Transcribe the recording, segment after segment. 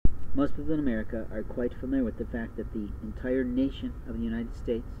Most people in America are quite familiar with the fact that the entire nation of the United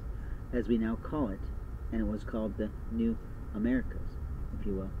States, as we now call it, and it was called the New Americas, if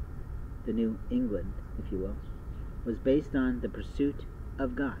you will, the New England, if you will, was based on the pursuit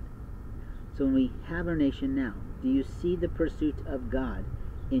of God. So when we have our nation now, do you see the pursuit of God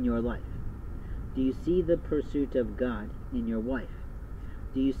in your life? Do you see the pursuit of God in your wife?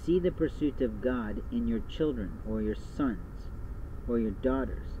 Do you see the pursuit of God in your children or your sons or your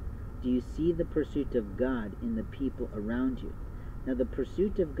daughters? Do you see the pursuit of God in the people around you? Now, the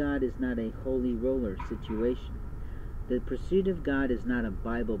pursuit of God is not a holy roller situation. The pursuit of God is not a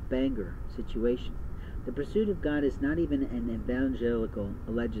Bible banger situation. The pursuit of God is not even an evangelical,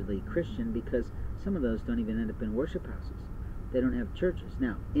 allegedly Christian, because some of those don't even end up in worship houses. They don't have churches.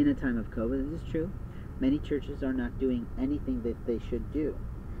 Now, in a time of COVID, it is true, many churches are not doing anything that they should do.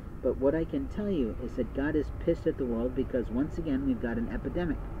 But what I can tell you is that God is pissed at the world because, once again, we've got an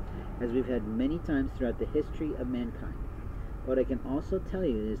epidemic, as we've had many times throughout the history of mankind. What I can also tell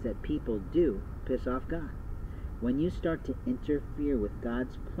you is that people do piss off God. When you start to interfere with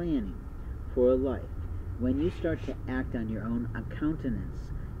God's planning for a life, when you start to act on your own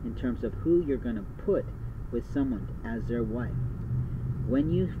countenance in terms of who you're going to put with someone as their wife,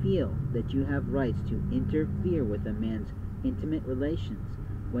 when you feel that you have rights to interfere with a man's intimate relations,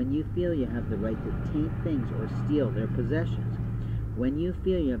 when you feel you have the right to taint things or steal their possessions, when you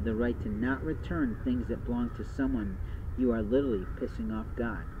feel you have the right to not return things that belong to someone, you are literally pissing off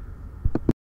God.